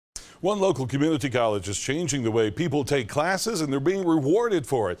One local community college is changing the way people take classes, and they're being rewarded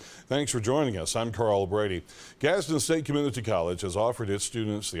for it. Thanks for joining us. I'm Carl Brady. Gadsden State Community College has offered its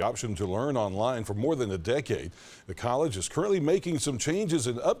students the option to learn online for more than a decade. The college is currently making some changes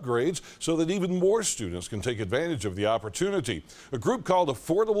and upgrades so that even more students can take advantage of the opportunity. A group called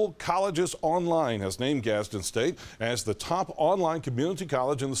Affordable Colleges Online has named Gadsden State as the top online community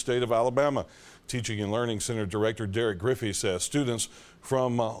college in the state of Alabama. Teaching and Learning Center Director Derek Griffey says students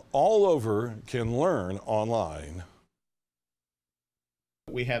from all over can learn online.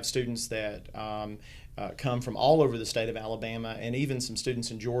 We have students that come from all over the state of Alabama, and even some students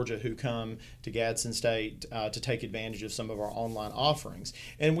in Georgia who come to Gadsden State to take advantage of some of our online offerings.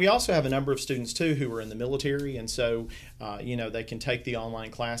 And we also have a number of students too who are in the military, and so they can take the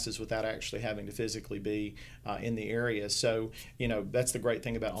online classes without actually having to physically be in the area. So that's the great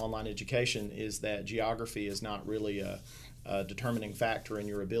thing about online education, is that geography is not really a determining factor in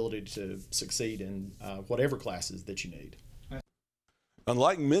your ability to succeed in whatever classes that you need.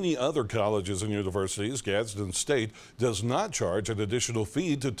 Unlike many other colleges and universities, Gadsden State does not charge an additional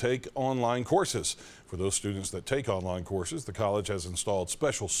fee to take online courses. For those students that take online courses, the college has installed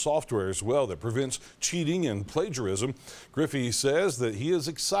special software as well that prevents cheating and plagiarism. Griffey says that he is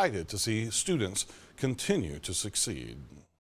excited to see students continue to succeed.